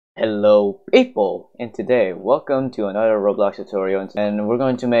Hello people, and today welcome to another Roblox tutorial, and we're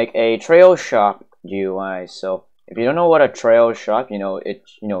going to make a trail shop GUI. So if you don't know what a trail shop,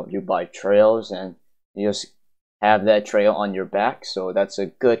 you buy trails and you just have that trail on your back, so that's a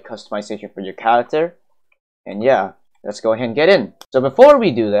good customization for your character. And yeah, let's go ahead and get in. So before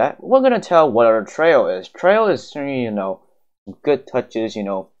we do that, we're gonna tell what our trail is. Trail is good touches,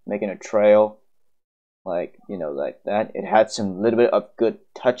 making a trail like that. It had some little bit of good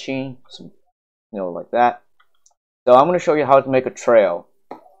touching, some like that. So I'm going to show you how to make a trail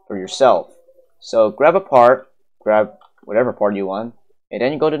for yourself. So grab a part, grab whatever part you want, and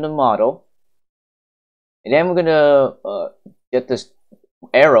then you go to the model, and then we're going to get this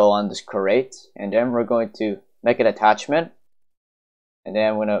arrow on this crate, and then we're going to make an attachment, and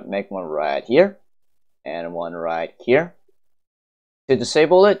then we're going to make one right here and one right here. To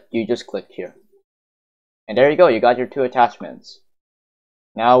disable it, you just click here. And there you go, you got your two attachments.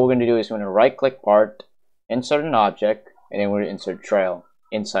 Now what we're going to do is we're going to right click part, insert an object, and then we're going to insert trail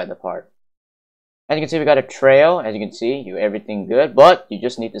inside the part. As you can see, we got a trail. As you can see, everything good, but you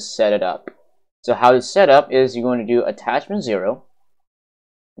just need to set it up. So how to set up is you're going to do attachment 0,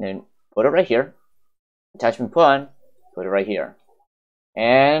 and then put it right here. Attachment 1, put it right here.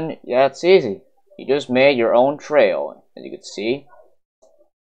 And yeah, it's easy. You just made your own trail, as you can see.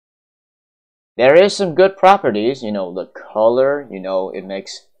 There is some good properties, the color, it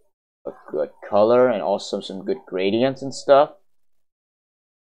makes a good color, and also some good gradients and stuff.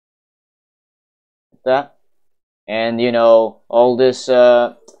 Like that. And all this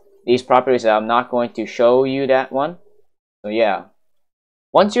these properties, I'm not going to show you that one. So yeah.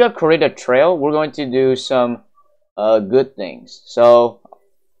 Once you have created a trail, we're going to do some good things. So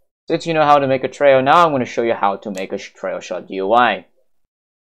since you know how to make a trail, now I'm going to show you how to make a trail shot GUI.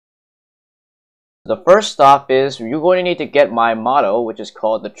 The first stop is you're going to need to get my model, which is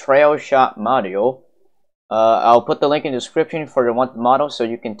called the Trail Shot module. I'll put the link in the description for the model so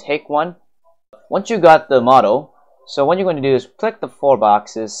you can take one. Once you got the model, so what you're going to do is click the 4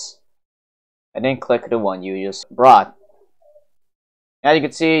 boxes and then click the one you just brought. As you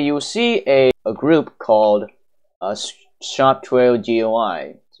can see, you will see a group called Shop Trail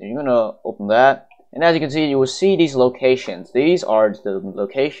GUI. So you're going to open that, and as you can see, you will see these locations. These are the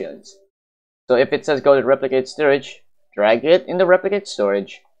locations. So if it says go to replicate storage, drag it in the replicate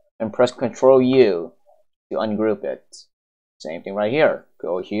storage and press Ctrl U to ungroup it. Same thing right here.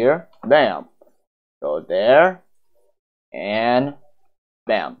 Go here, bam. Go there, and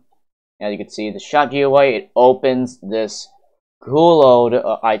bam. As you can see, the shop GUI, it opens this cool load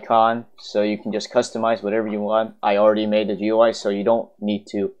icon, so you can just customize whatever you want. I already made the GUI, so you don't need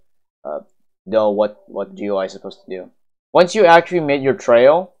to know what the GUI is supposed to do. Once you actually made your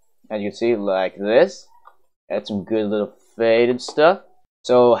trail, as you can see, like this, add some good little faded stuff.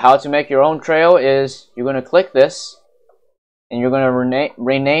 So how to make your own trail is you're going to click this, and you're going to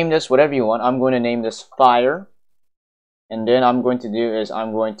rename this whatever you want. I'm going to name this fire, and then I'm going to do is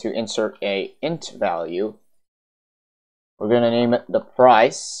I'm going to insert a int value. We're going to name it the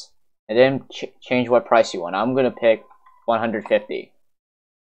price, and then change what price you want. I'm going to pick 150.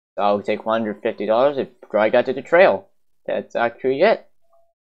 So I'll take $150 and drag that to the trail. That's actually it.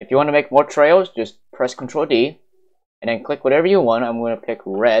 If you want to make more trails, just press Ctrl D and then click whatever you want. I'm going to pick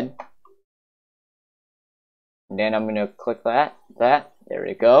red. And then I'm going to click that. There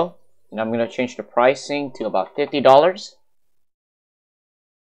we go. And I'm going to change the pricing to about $50.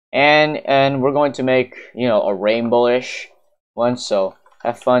 And we're going to make, a rainbowish one. So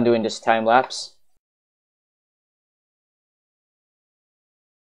have fun doing this time lapse.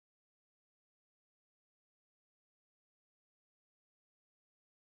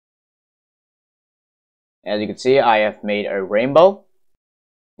 As you can see, I have made a rainbow.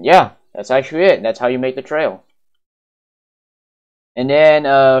 Yeah, that's actually it. That's how you make the trail. And then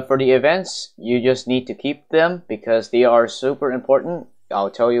for the events, you just need to keep them because they are super important.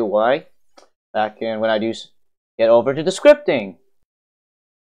 I'll tell you why back in when I do get over to the scripting.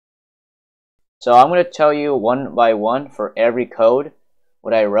 So I'm going to tell you one by one for every code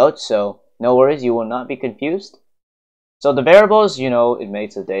what I wrote, so no worries, you will not be confused. So the variables, it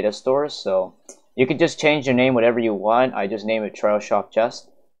makes a data store, so you can just change your name whatever you want. I just name it Trail Shop Test,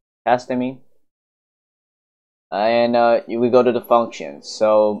 and we go to the functions.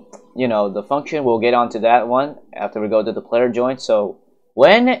 So the function, we'll get onto that one after we go to the player join. So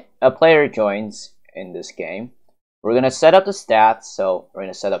when a player joins in this game, we're gonna set up the stats. So we're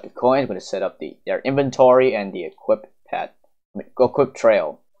gonna set up the coins, we're gonna set up their inventory and the equip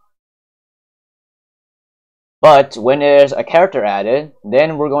trail. But when there's a character added,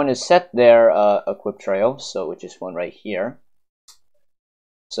 then we're going to set their equip trail, so which is one right here.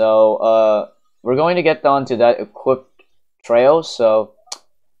 So we're going to get down to that equipped trail. So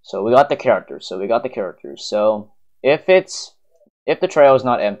we got the characters. So if the trail is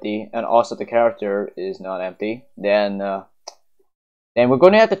not empty and also the character is not empty, then we're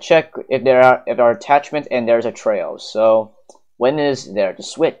going to have to check if there are attachments and there's a trail. So when is there to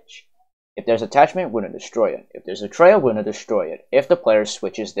switch? If there's attachment, we're going to destroy it. If there's a trail, we're going to destroy it. If the player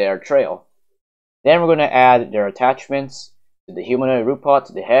switches their trail, then we're going to add their attachments to the humanoid root part,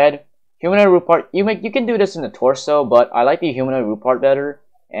 to the head. Humanoid root part, you can do this in the torso, but I like the humanoid root part better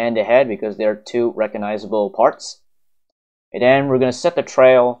and the head because they're two recognizable parts. And then we're going to set the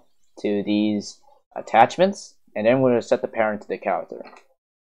trail to these attachments, and then we're going to set the parent to the character.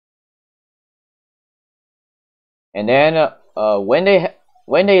 And then when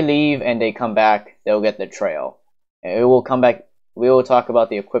they leave and they come back, they'll get the trail. And it will come back. We will talk about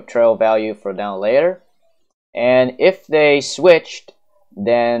the equipped trail value for down later. And if they switched,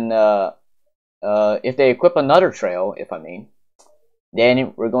 then if they equip another trail,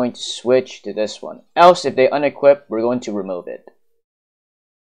 then we're going to switch to this one. Else, if they unequip, we're going to remove it.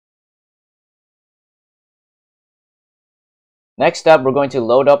 Next up, we're going to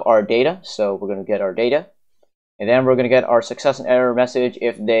load up our data. So we're going to get our data. And then we're going to get our success and error message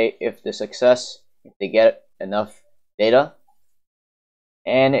if they get enough data.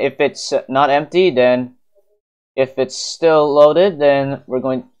 And if it's not empty, then if it's still loaded, then we're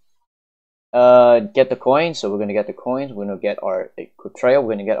going to get the coins. So we're going to get the coins. We're going to get our equipped trail.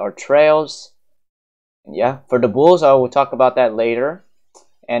 We're going to get our trails. And yeah, for the bulls, I will talk about that later.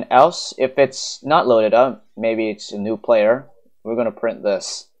 And else, if it's not loaded up, maybe it's a new player, we're going to print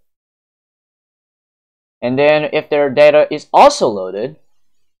this. And then if their data is also loaded,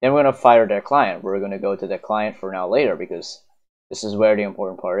 then we're going to fire their client. We're going to go to the client for now later because this is where the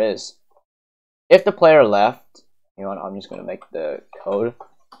important part is. If the player left, you know what, I'm just going to make the code.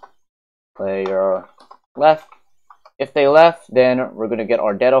 Player left. If they left, then we're going to get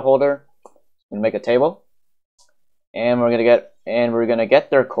our data holder. We're going to make a table. And we're going to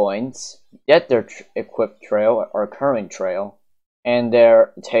get their coins, get their equipped trail, our current trail, and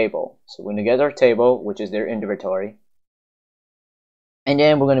their table. So we're going to get our table, which is their inventory. And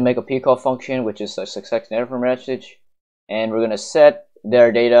then we're going to make a pcall function, which is a success and error message. And we're going to set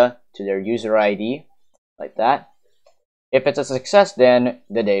their data to their user ID, like that. If it's a success, then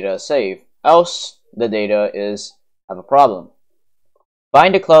the data is saved. Else, the data have a problem.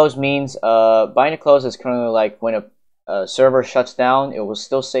 Bind to close means, bind to close is currently like when a server shuts down, it will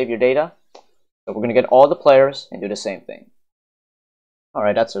still save your data. So we're going to get all the players and do the same thing.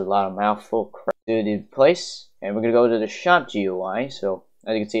 Alright, that's a lot of mouthful crap to the place. And we're going to go to the shop GUI. So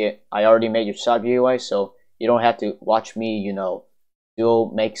as you can see, I already made your shop GUI, so you don't have to watch me,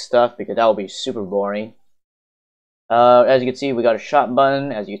 dual make stuff because that will be super boring. As you can see, we got a shop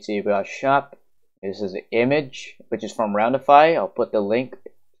button. As you can see, we got a shop. This is the image, which is from Roundify. I'll put the link,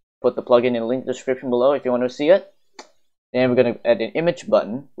 put the plugin in the link description below if you want to see it. Then we're going to add an image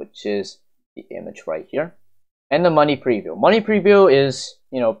button, which is the image right here. And the money preview. Money preview is,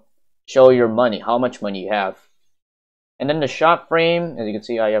 show your money, how much money you have. And then the shop frame, as you can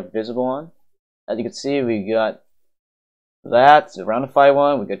see, I have visible on. As you can see, we got that, the Roundify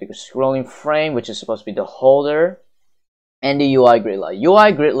one. We got the scrolling frame, which is supposed to be the holder. And the UI grid layout.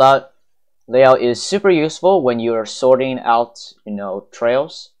 UI grid layout is super useful when you're sorting out,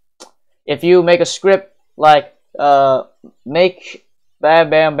 trails. If you make a script like make bam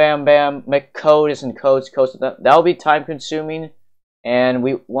bam bam bam, make codes and codes, that'll be time consuming, and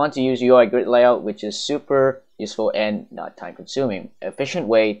we want to use UI grid layout, which is super useful and not time consuming. Efficient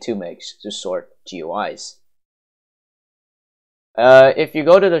way to sort GUIs. If you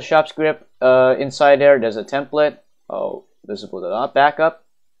go to the shop script, inside there's a template. Visible backup.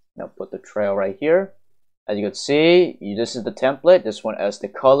 Now put the trail right here. As you can see, this is the template. This one has the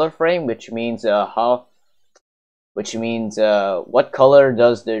color frame, which means what color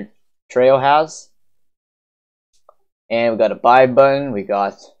does the trail has. And we got a buy button. We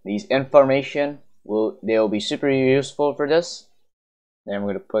got these information. They will be super useful for this. Then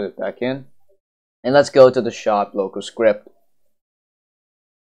we're going to put it back in. And let's go to the shop local script.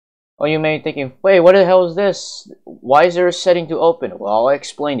 Oh, you may be thinking, wait, what the hell is this? Why is there a setting to open? Well, I'll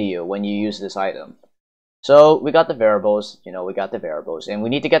explain to you when you use this item. So we got the variables, and we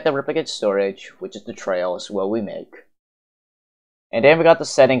need to get the replicate storage, which is the trails what we make. And then we got the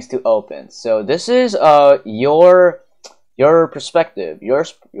settings to open. So this is your perspective.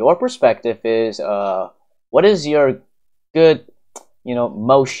 Your perspective is what is your good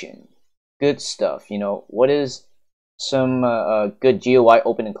motion, good stuff. What is some good GUI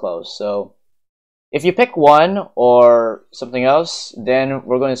open and close. So If you pick one or something else, then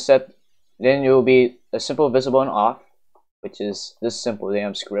we're going to set, then it will be a simple visible and off, which is this simple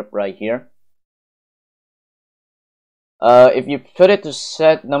damn script right here. If you put it to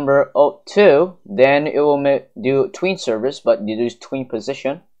set number 2, then it will do tween service, but you do tween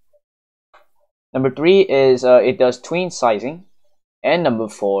position. Number 3 is it does tween sizing, and number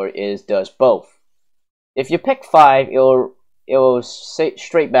 4 is does both. If you pick 5, it will say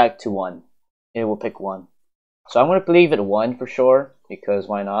straight back to 1. It will pick 1. So I'm going to leave it 1 for sure, because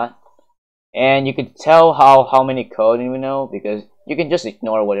why not? And you can tell how many code you know, because you can just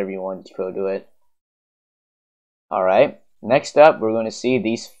ignore whatever you want to go do it. Alright, next up we're going to see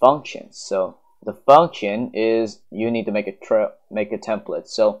these functions. So the function is you need to make a template.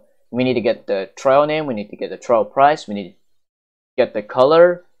 So we need to get the trail name, we need to get the trail price, we need to get the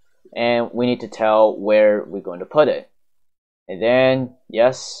color, and we need to tell where we're going to put it. And then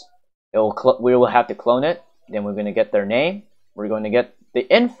yes, we will have to clone it. Then we're going to get their name, we're going to get the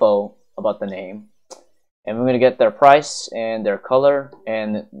info about the name, and we're going to get their price and their color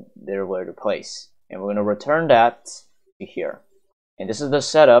and their where to place. And we're going to return that to here. And this is the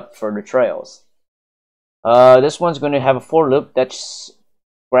setup for the trails. This one's going to have a for loop that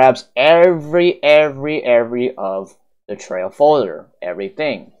grabs every of the trail folder,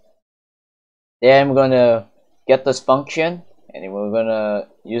 everything. Then we're going to get this function, and then we're going to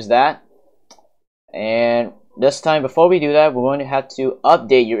use that. And this time, before we do that, we're going to have to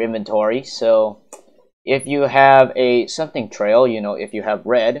update your inventory. So if you have a something trail, you know, if you have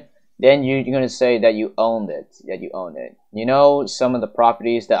red, then you're going to say that you owned it, You know, some of the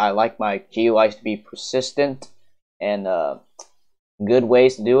properties that I like my GUIs to be persistent and good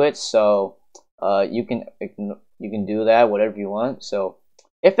ways to do it. So you can do that, whatever you want. So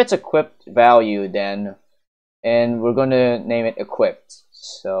if it's equipped value, then, and we're going to name it equipped.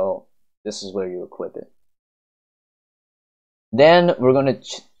 So this is where you equip it. Then we're going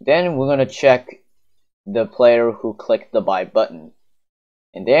to check the player who clicked the buy button.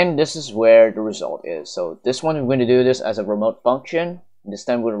 And then this is where the result is. So this one, we're going to do this as a remote function. This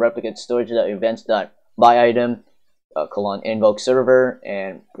time we're going to replicate storage.events.buyItem invoke server,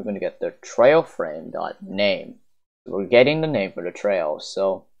 and we're going to get the trail frame.name. We're getting the name for the trail.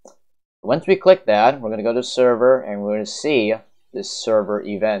 So once we click that, we're going to go to server, and we're going to see this server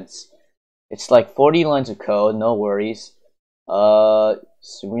events. It's like 40 lines of code, no worries.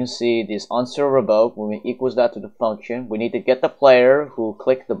 So we're going to see this on server revoke. When we equals that to the function, we need to get the player who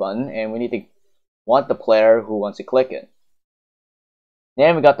clicked the button, and we need to want the player who wants to click it.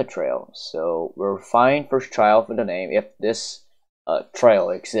 Then we got the trail. So we're fine first trial for the name if this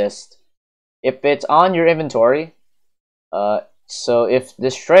trail exists. If it's on your inventory, so if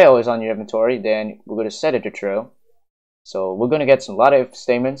this trail is on your inventory, then we're going to set it to true. So we're going to get a lot of if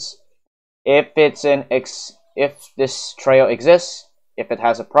statements. If this trail exists, if it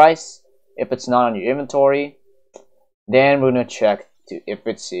has a price, if it's not on your inventory, then we're going to check if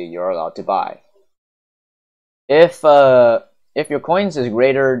it's you're allowed to buy. If your coins is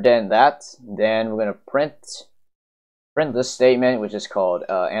greater than that, then we're going to print this statement, which is called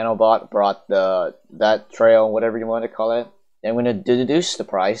Anobot brought that trail, whatever you want to call it. Then we're going to deduce the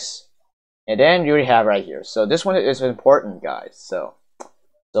price, and then you already have right here. So this one is important, guys. So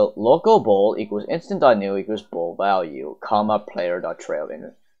local bool equals instant.new equals bool value, comma player.trail.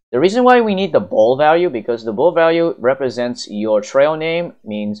 The reason why we need the bool value, because the bool value represents your trail name,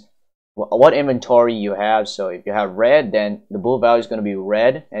 means what inventory you have. So if you have red, then the bool value is going to be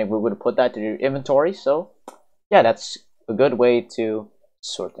red, and we're going to put that to your inventory. So yeah, that's a good way to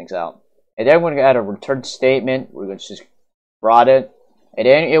sort things out. And then we're going to add a return statement. We're going to just brought it, and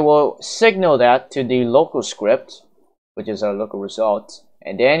then it will signal that to the local script, which is our local result.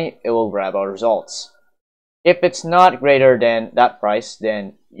 And then it will grab our results. If it's not greater than that price,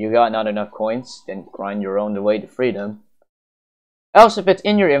 then you got not enough coins, then grind your own way to freedom. Else, if it's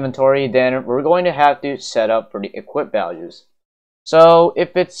in your inventory, then we're going to have to set up for the equip values. So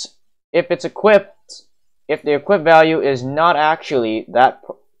if it's equipped, if the equip value is not actually that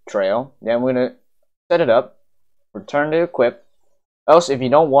trail, then we're going to set it up, return the equip. Else, if you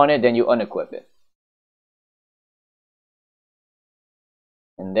don't want it, then you unequip it.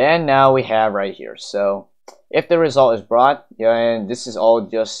 And then now we have right here. So if the result is brought, and this is all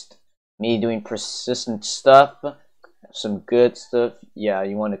just me doing persistent stuff, some good stuff, yeah,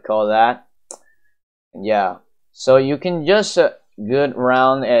 you want to call that. Yeah, so you can just good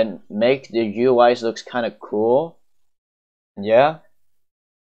around and make the UIs looks kind of cool. Yeah,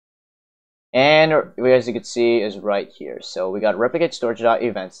 and as you can see is right here. So we got replicate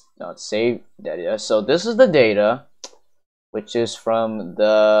storage.events.save data. So this is the data. which is from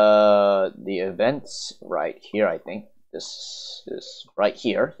the events right here. I think this is right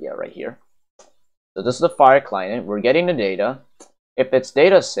here. Yeah, right here. So this is the Fire client. We're getting the data. If it's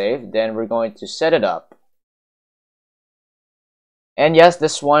data saved, then we're going to set it up. And yes,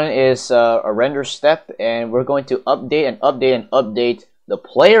 this one is a render step, and we're going to update and update and update the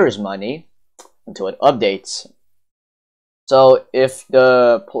player's money until it updates. So if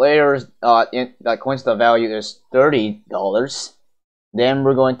the player's coinstar value is $30, then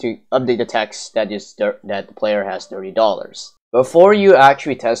we're going to update the text that the player has $30. Before you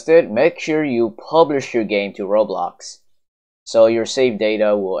actually test it, make sure you publish your game to Roblox, so your saved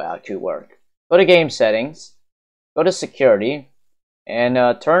data will actually work. Go to game settings, go to security, and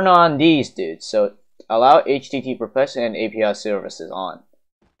turn on these dudes. So allow HTTP protection and API services on.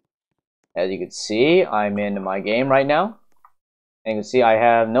 As you can see, I'm in my game right now. And you can see I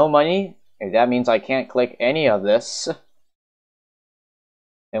have no money. And that means I can't click any of this.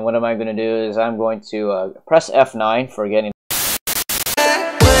 And what am I going to do is I'm going to press F9 for getting.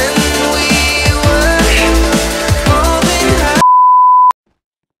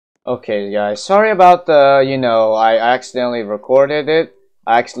 Okay guys, sorry about the, I accidentally recorded it.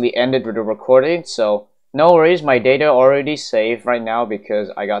 I actually ended with the recording, so no worries, my data already saved right now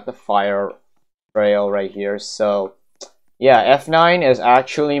because I got the fire trail right here. So yeah, F9 is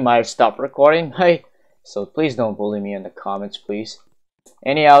actually my stop recording, so please don't bully me in the comments, please.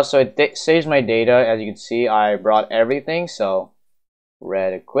 Anyhow, so it saves my data. As you can see, I brought everything, so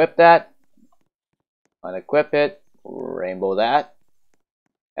red equip that, unequip it, rainbow that.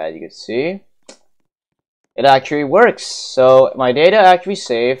 As you can see, it actually works. So my data actually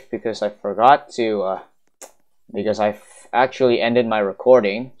saved because I forgot to, because I actually ended my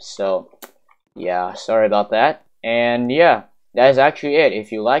recording. So yeah, sorry about that. And yeah, that is actually it.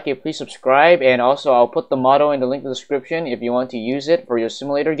 If you like it, please subscribe. And also, I'll put the motto in the link in the description if you want to use it for your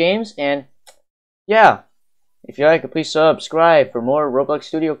simulator games. And yeah, if you like it, please subscribe for more Roblox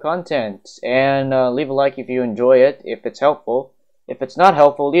Studio content. And leave a like if you enjoy it, if it's helpful. If it's not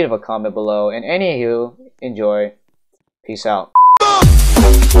helpful, leave a comment below. And anywho, enjoy. Peace out.